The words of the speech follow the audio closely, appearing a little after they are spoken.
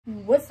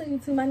What's up,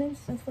 YouTube? My name is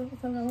Jennifer.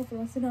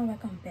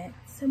 Welcome back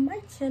to my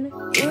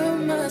channel.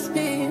 You must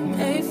be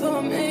made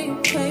for me.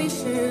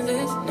 Patience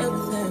is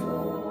nothing.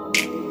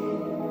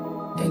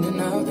 In and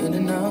out, in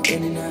and out,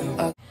 in and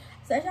out.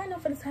 So as y'all know,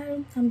 for the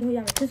title, I'm doing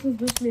y'all a Christmas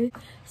wish list.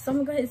 So I'm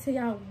gonna go ahead and tell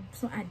y'all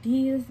some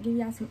ideas, give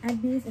y'all some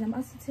ideas, and I'm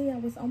also tell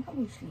y'all what's on my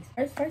wish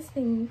list. First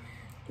thing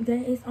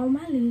that is on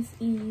my list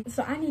is,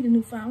 so I need a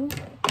new phone.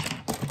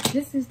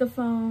 This is the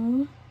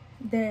phone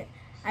that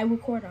I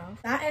record off.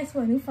 I asked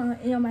for a new phone,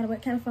 and no matter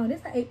what kind of phone. This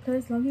is an 8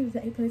 Plus. Long as it was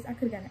an 8 Plus, I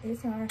could have got an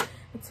SR,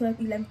 a 12,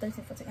 11,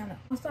 13, 14. I don't know.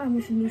 Also, I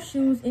want some new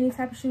shoes, any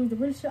type of shoes. The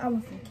really shoe, I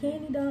want some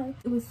candy dunks.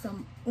 It was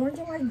some orange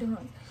and white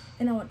dunks,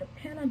 and I want the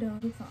panda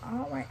dunks. It's some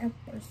all white Air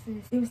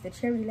Forces. It was the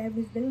cherry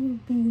 11s. They will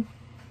be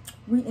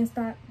in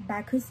stock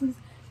by Christmas.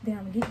 Then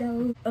I'm gonna get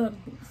those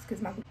boots,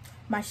 because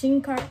my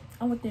Shein cart,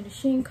 I want them to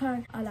Shein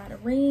cart. A lot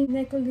of rings,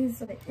 necklaces,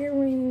 the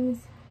earrings,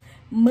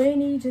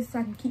 money, just so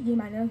I can keep getting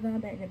my nails done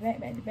back to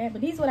back. But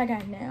these what I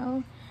got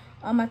now.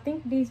 I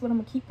think these what I'm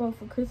gonna keep up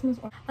for Christmas.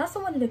 I also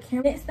wanted a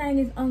camera. Next thing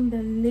is on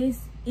the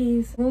list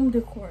is room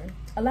decor.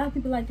 A lot of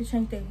people like to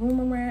change their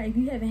room around. If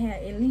you haven't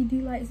had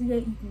LED lights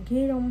yet, you can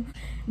get them.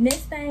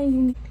 Next thing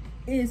you need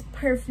is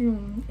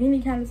perfume,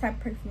 any kind of type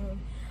of perfume.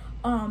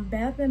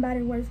 Bath and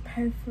Body Works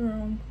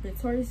perfume,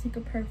 Victoria's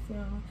Secret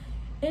perfume,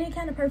 any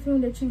kind of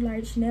perfume that you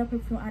like, Chanel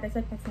perfume, all that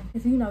type of perfume.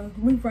 Because you know,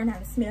 we run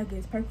out of smell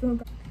goods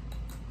perfume.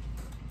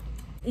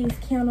 Is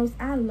candles.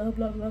 I love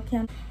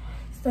candles.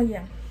 So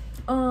yeah,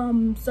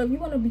 so if you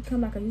want to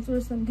become like a YouTuber or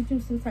something, get you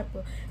some type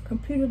of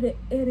computer to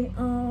edit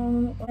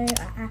on, or an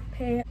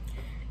iPad.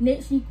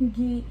 Next you can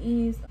get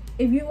is,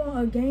 if you want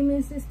a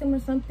gaming system or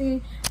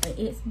something, an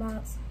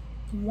Xbox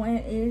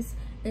One S,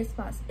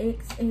 Xbox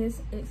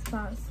XS,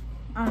 Xbox,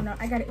 I don't know,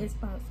 I got an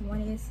Xbox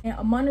One S, and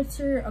a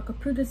monitor, a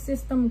computer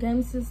system,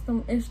 game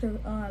system, extra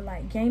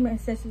like gaming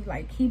accessories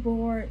like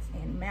keyboards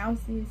and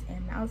mouses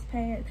and mouse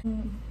pads,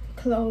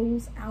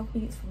 clothes,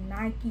 outfits from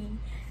Nike,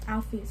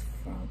 outfits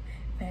from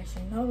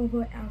Fashion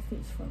Nova,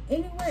 outfits from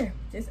anywhere,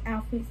 just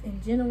outfits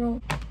in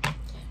general.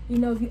 You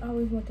know, if you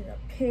always wanted a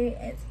pet,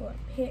 ask for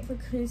a pet for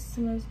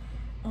Christmas.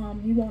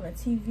 You want a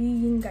TV,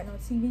 you ain't got no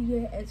TV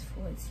yet, ask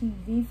for a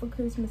TV for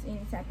Christmas.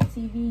 Any type of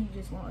TV, you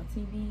just want a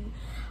TV.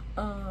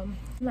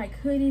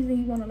 Like hoodies, and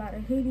you want a lot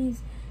of hoodies,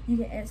 you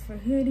can ask for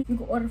hoodies. You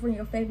can order from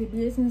your favorite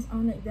business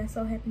on it. That's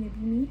so happy to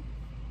be me.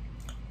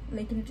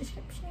 Link in the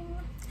description.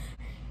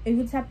 If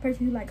you're the type of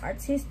person who like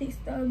artistic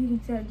stuff, you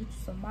can get you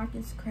some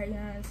markers,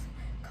 crayons,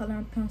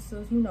 coloring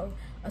pencils, you know,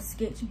 a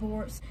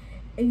sketchboard.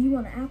 If you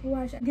want an Apple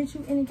Watch, get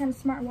you any kind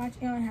of smartwatch.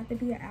 It don't have to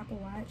be an Apple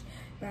Watch,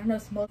 but I know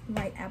most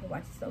like Apple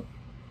Watches, so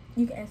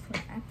you can ask for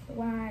an Apple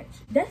Watch.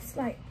 That's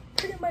like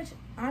pretty much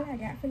all I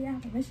got for y'all.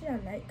 Make sure y'all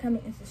like,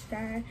 comment, and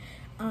subscribe.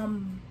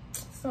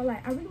 So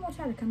like, I really want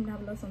y'all to comment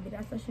down below some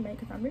videos that you make,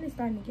 because I'm really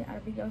starting to get out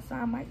of videos, so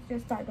I might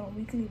just start doing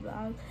weekly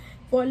vlogs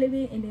for a little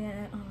bit and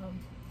then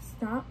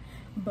stop.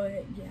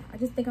 But yeah, I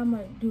just think I'm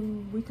gonna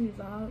do weekly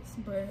vlogs.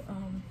 But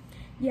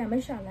yeah,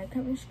 make sure I like,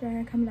 comment,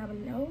 subscribe, comment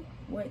down below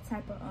what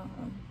type of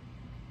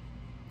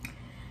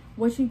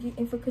what you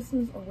getting for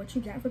Christmas, or what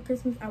you got for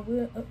Christmas. I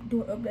will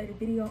do an updated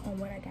video on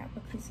what I got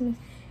for Christmas,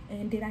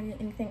 and did I get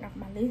anything off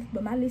my list.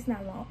 But my list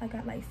not long. I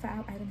got like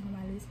 5 items on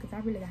my list, because I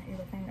really got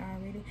everything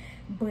already.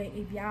 But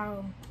if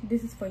y'all,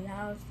 this is for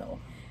y'all, so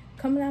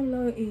comment down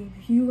below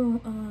if you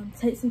gonna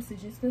take some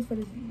suggestions for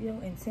this video,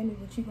 and tell me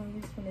what you gonna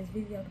use from this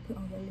video to put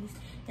on your list,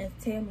 and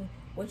tell me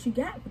what you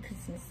got for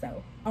Christmas.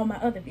 So on my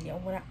other video,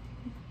 what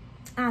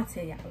I'll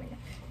tell y'all later.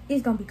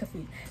 It's gonna be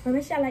confused. But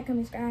make sure y'all like,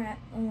 comment, subscribe,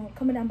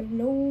 comment down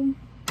below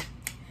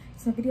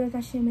some videos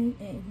I should make,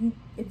 and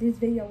if this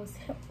video was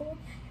helpful.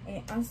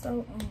 And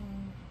also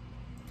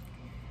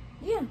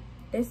yeah,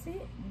 that's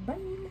it. Bye.